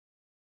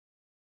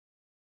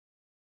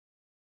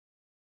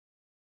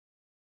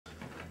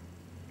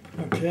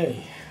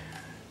Okay,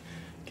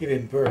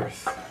 giving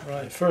birth.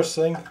 Right, first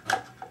thing,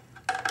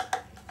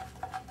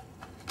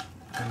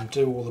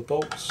 undo all the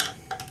bolts.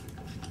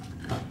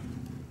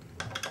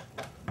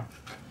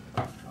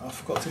 I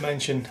forgot to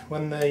mention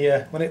when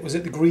it was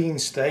at the green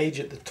stage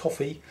at the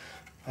toffee,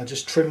 I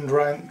just trimmed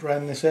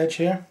round this edge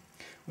here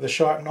with a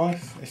sharp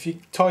knife. If you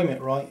time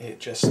it right, it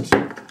just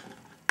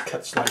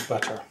cuts like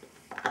butter.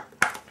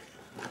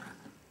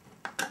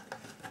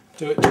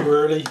 Do it too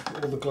early,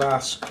 all the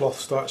glass cloth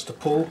starts to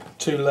pull.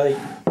 Too late,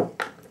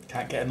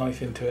 can't get a knife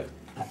into it.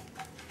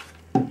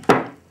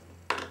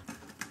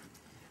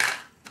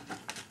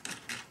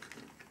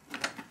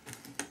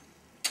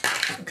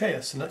 Okay,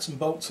 that's the nuts and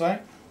bolts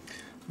out.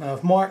 Now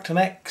I've marked an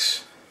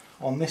X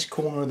on this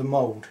corner of the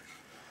mould,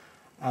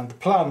 and the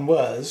plan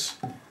was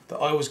that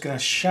I was going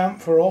to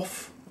chamfer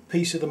off a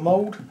piece of the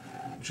mould,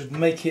 which would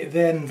make it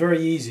then very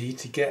easy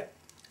to get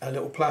a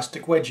little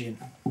plastic wedge in.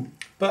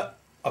 But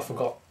I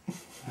forgot.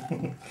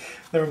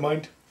 Never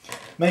mind,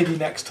 maybe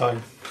next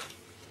time.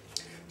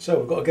 So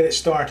we've got to get it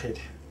started.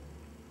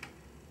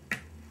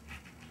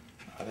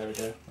 There we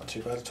go, not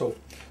too bad at all.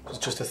 It's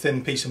just a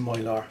thin piece of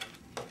mylar.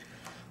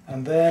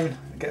 And then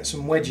get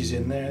some wedges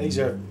in there. These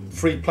are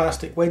free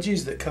plastic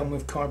wedges that come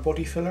with car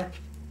body filler.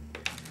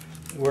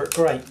 They work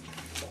great.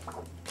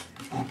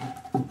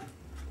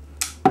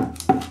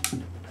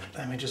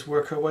 Let me just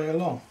work our way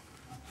along.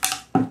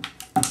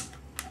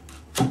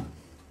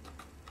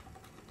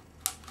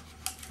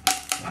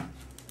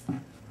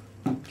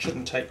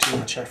 Shouldn't take too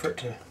much effort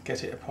to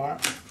get it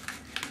apart.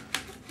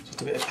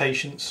 Just a bit of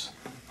patience.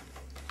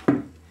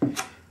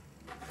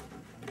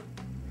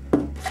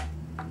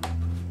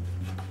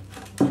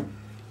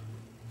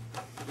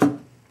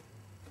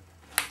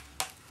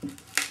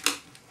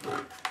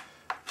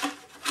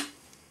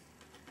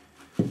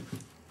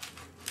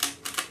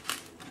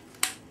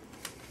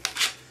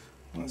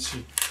 Once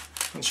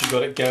you've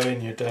got it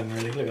going, you're done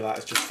really. Look at that,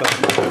 it's just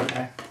fell right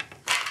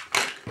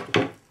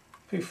now.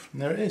 Poof,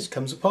 and there it is,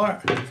 comes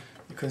apart.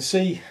 You can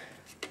see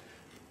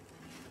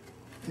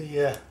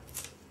the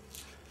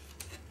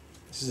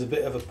this is a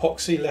bit of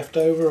epoxy left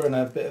over and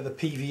a bit of the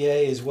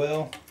PVA as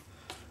well.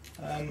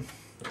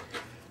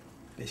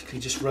 Basically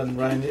just run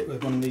around it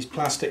with one of these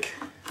plastic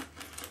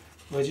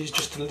wedges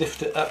just to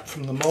lift it up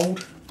from the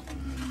mould,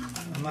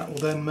 and that will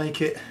then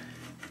make it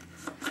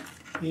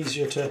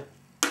easier to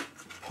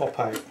pop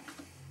out.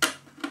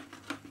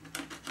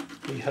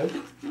 We hope.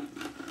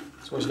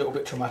 It's always a little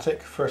bit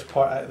traumatic, first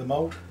part out of the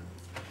mould.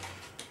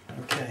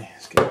 Okay,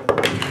 let's get it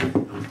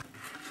on.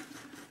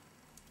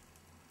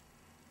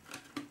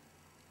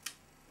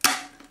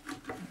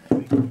 There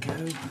we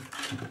go.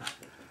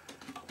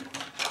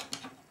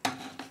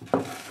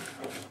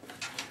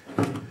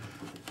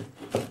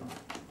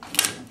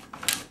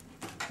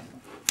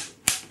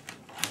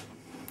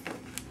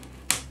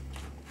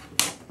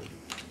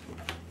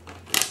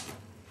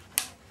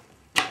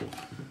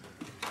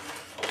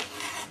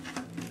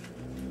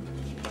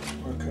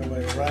 Work our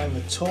way around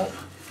the top.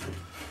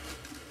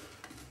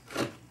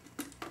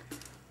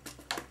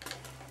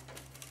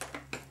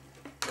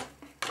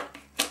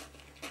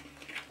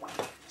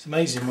 It's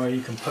amazing where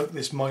you can poke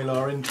this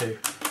mylar into.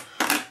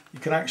 You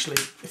can actually,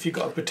 if you've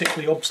got a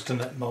particularly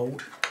obstinate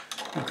mould,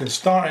 you can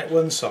start at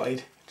one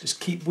side, just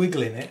keep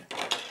wiggling it,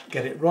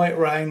 get it right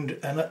round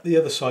and up the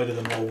other side of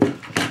the mould,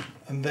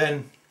 and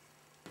then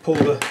pull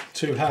the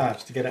two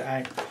halves to get it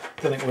out.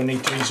 I don't think we'll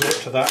need to resort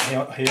to that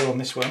here on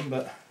this one,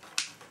 but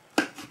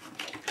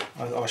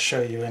I'll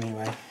show you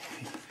anyway.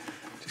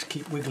 Just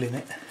keep wiggling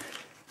it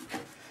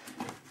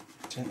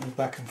gently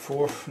back and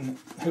forth, and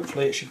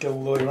hopefully it should go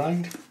all the way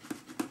around.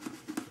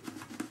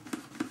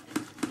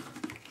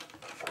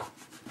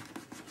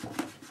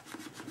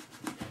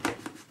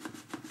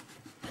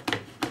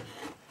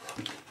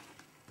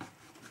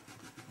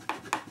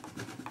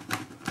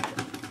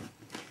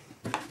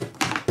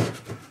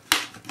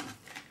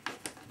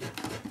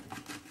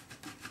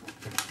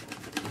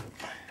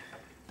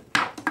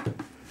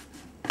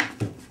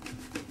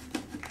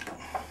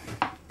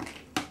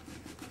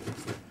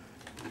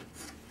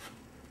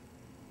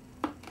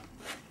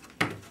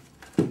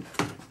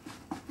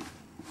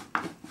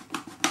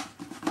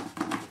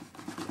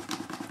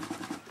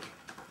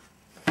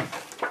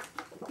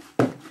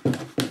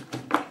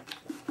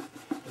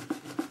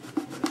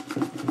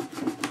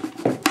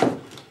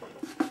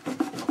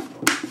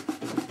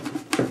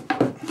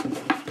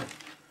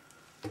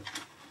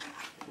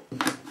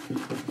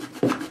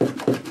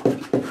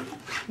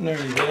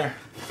 Nearly there.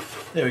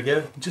 There we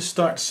go. Just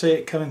start to see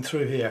it coming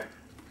through here.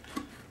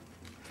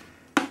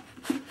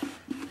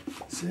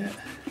 That's it.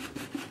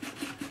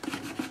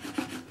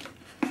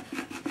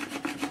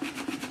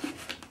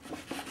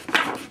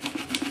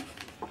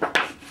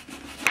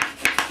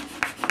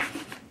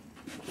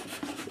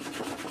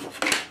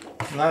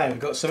 Now we've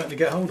got something to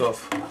get hold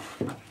of.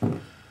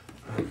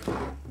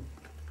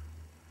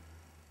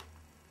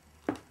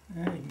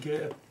 Yeah, you can give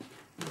it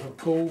a bit of a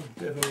pull, a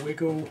bit of a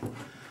wiggle.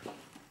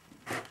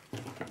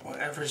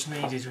 Whatever's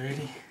needed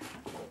really.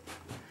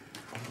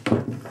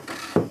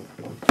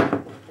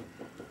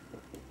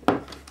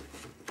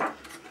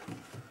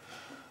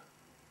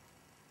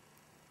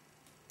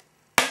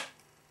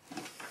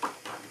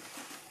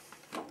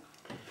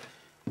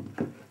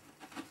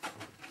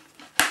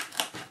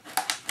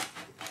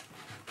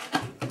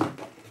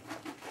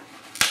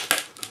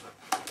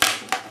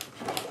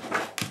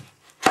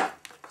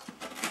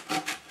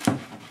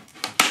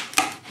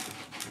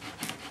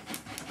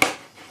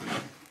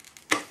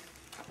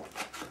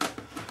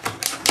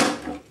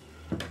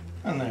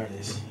 And there it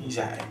is, he's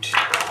out.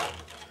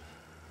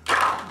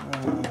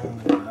 Look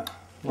at that.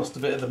 Lost a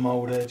bit of the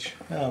mould edge.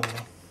 Oh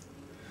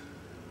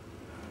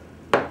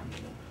well.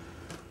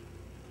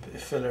 Bit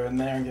of filler in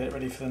there and get it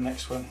ready for the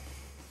next one.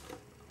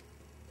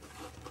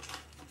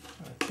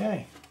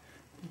 Okay,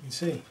 you can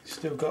see,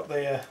 still got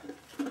the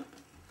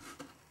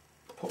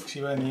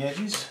epoxy around the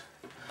edges.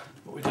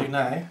 What we do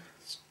now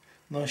is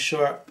nice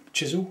sharp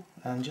chisel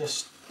and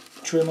just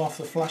trim off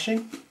the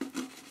flashing.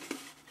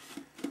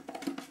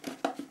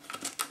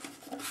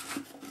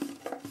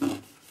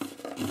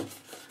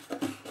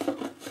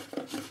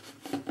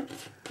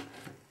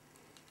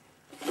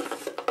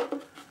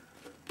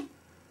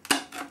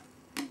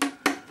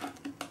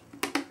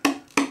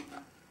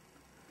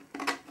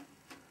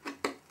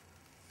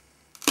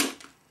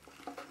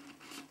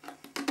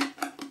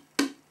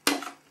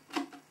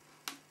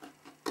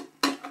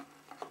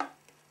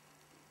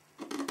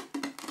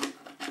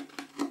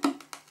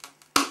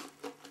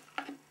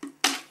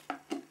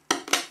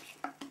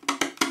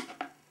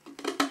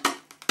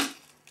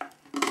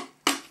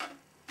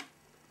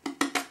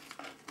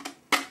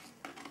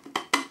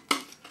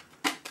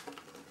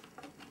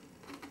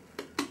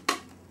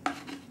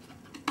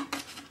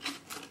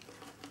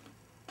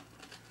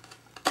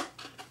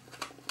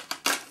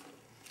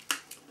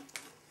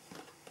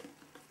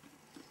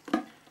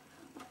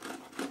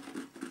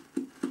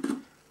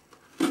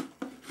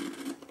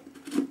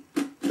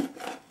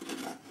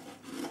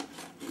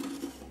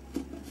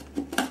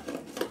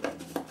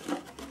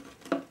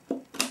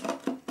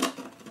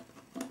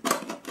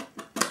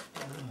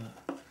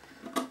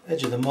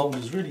 Edge of the mould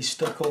is really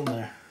stuck on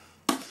there.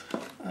 I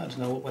don't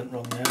know what went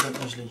wrong there, I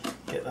don't usually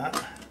get that.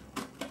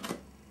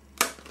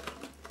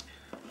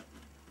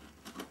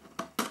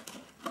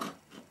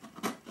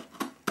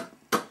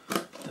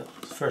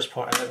 It's the first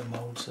part out of the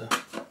mould, so.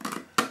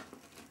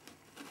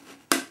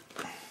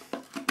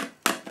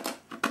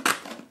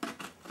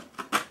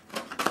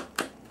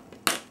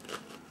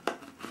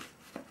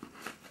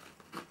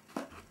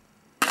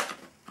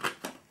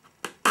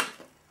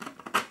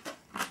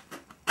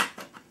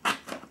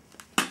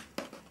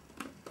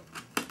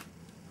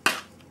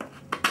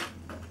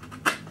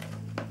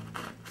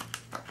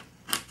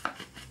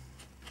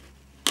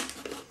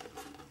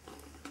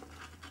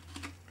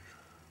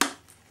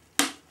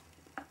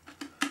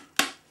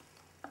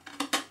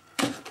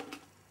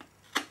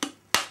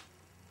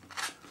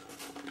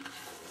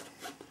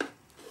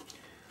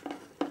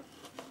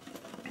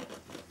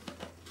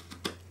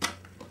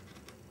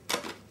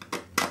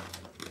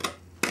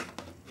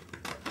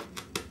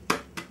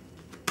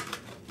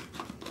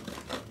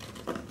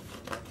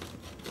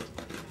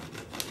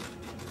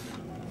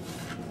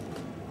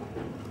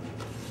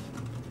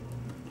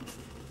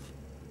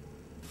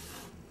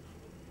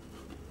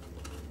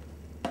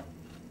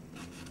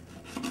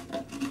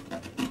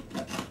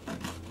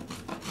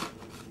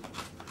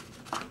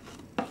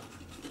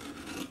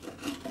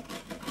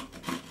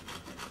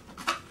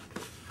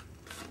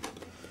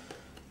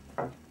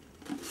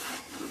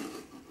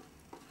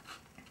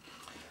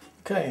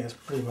 Okay, that's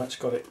pretty much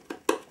got it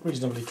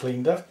reasonably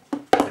cleaned up.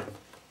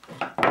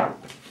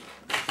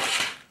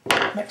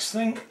 Next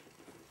thing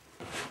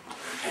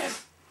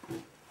is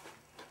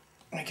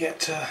I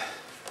get a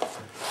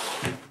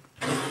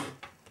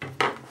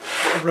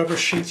rubber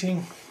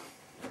sheeting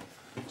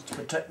just to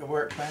protect the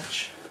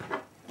workbench.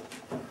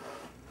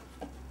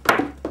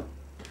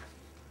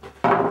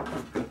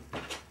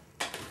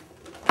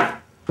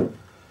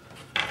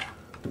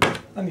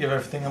 And give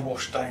everything a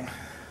wash down.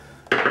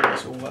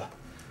 So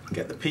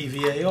get the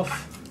PVA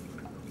off.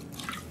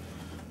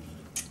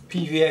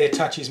 PVA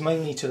attaches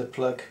mainly to the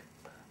plug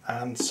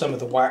and some of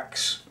the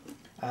wax,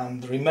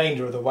 and the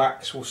remainder of the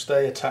wax will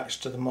stay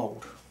attached to the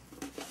mould.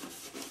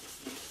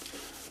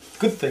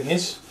 Good thing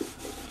is,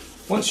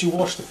 once you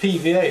wash the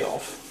PVA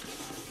off,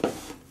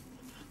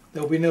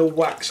 there will be no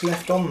wax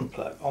left on the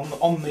plug,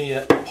 on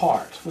the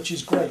part, which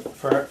is great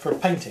for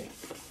painting.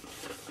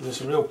 Because it's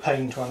a real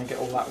pain trying to get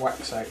all that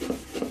wax out.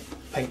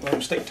 Paint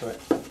won't stick to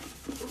it.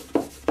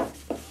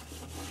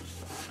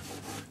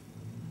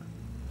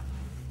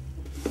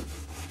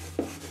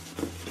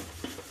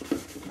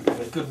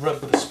 Good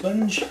rub with a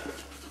sponge.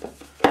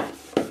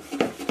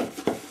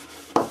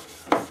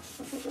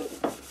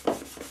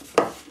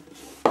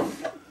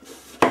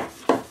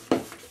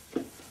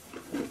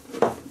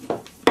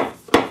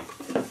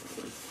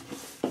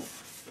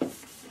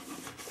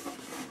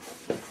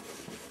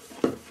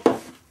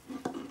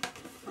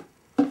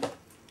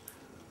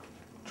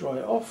 Dry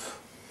it off.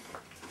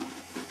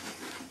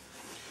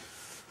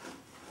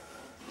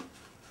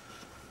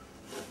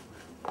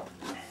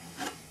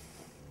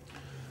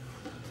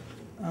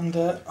 And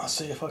I'll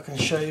see if I can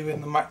show you in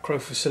the macro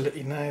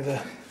facility now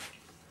the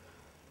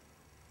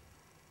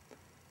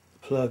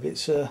plug.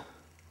 It's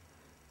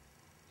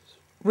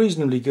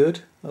reasonably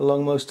good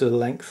along most of the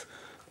length.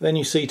 Then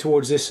you see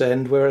towards this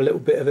end where a little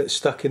bit of it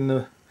stuck in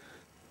the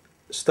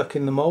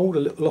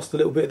mould, lost a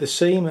little bit of the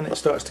seam, and it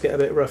starts to get a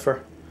bit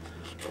rougher.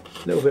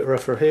 A little bit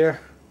rougher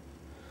here.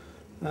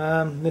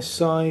 This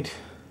side,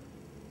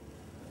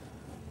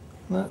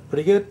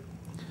 pretty good.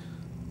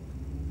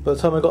 By the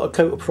time I got a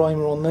coat of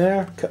primer on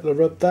there, a couple of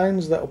rub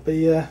downs, that'll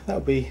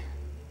be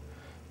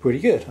pretty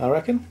good, I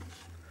reckon.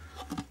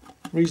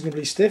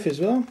 Reasonably stiff as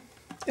well.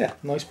 Yeah,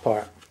 nice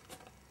part.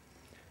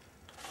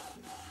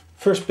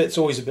 First bit's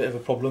always a bit of a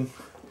problem,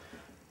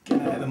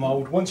 getting out of the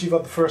mould. Once you've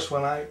had the first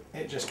one out,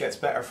 it just gets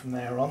better from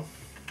there on.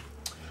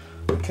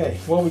 Okay,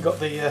 while we've got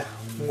the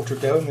water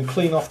going, we'll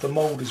clean off the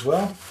mould as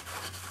well.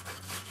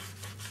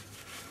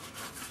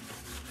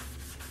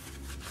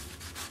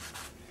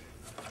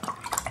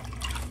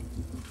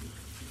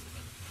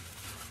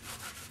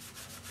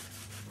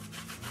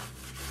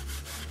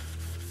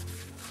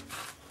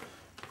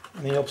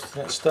 Any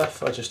obstinate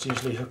stuff, I just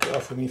usually hook it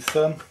off with my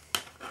thumb.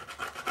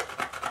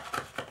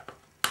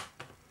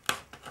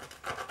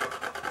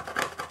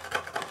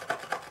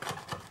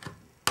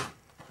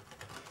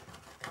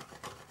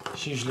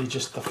 It's usually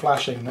just the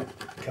flashing that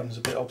becomes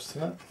a bit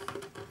obstinate.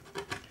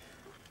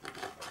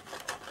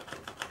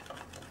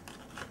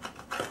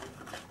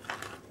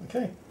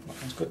 Okay, that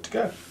one's good to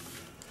go.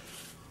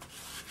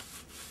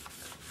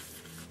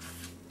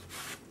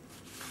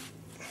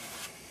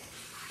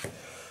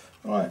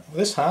 Right, well,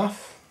 this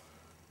half,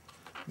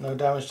 no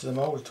damage to the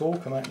mould at all,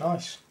 come out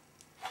nice.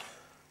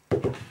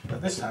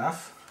 But this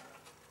half,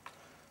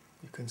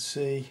 you can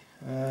see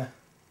got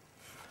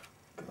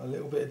a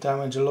little bit of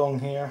damage along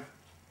here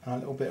and a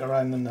little bit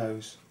around the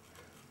nose.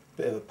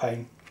 Bit of a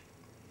pain.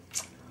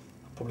 I'll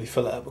probably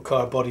fill it up with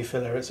car body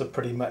filler. It's a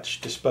pretty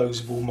much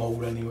disposable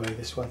mould anyway,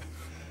 this one.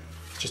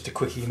 It's just a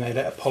quickie made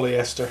out of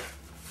polyester,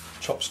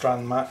 chopped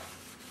strand mat.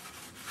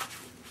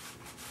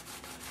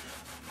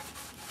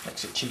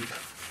 Makes it cheap.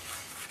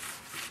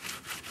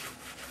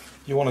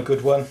 You want a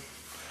good one,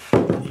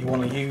 you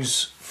want to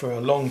use for a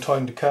long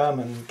time to come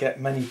and get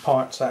many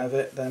parts out of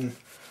it, then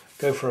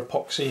go for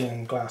epoxy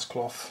and glass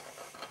cloth.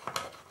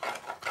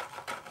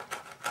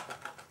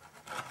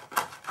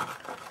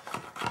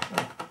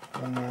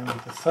 Run around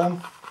with the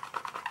thumb.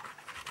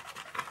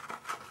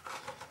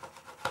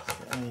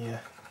 Get any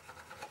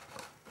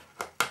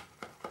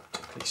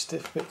particularly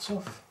stiff bits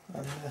off,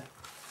 and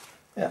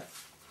yeah,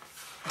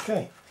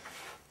 okay.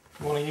 If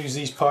you want to use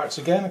these parts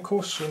again, of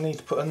course, you'll need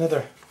to put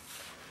another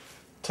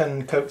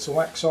 10 coats of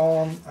wax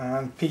on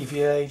and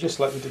PVA, just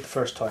like we did the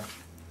first time.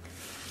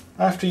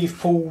 After you've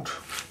pulled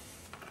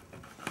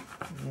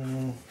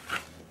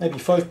maybe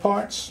 5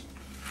 parts,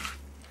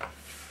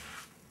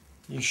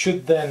 you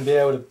should then be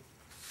able to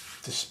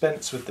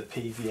dispense with the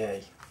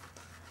PVA.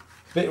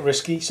 A bit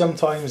risky,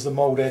 sometimes the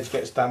mould edge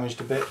gets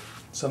damaged a bit,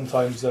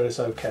 sometimes that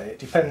is okay. It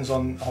depends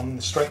on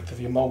the strength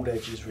of your mould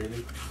edges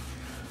really.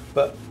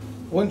 But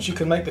once you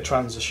can make the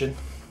transition,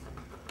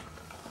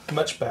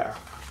 much better.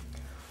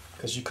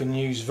 Because you can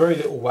use very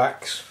little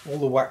wax, all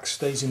the wax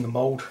stays in the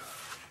mould.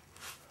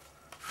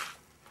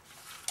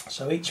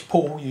 So each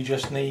pull you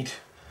just need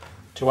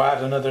to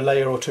add another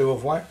layer or 2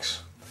 of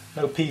wax.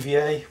 No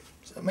PVA,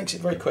 so it makes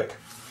it very quick.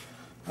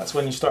 That's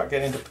when you start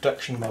getting into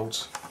production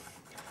moulds.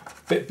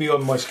 Bit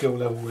beyond my skill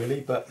level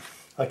really, but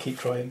I keep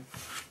trying.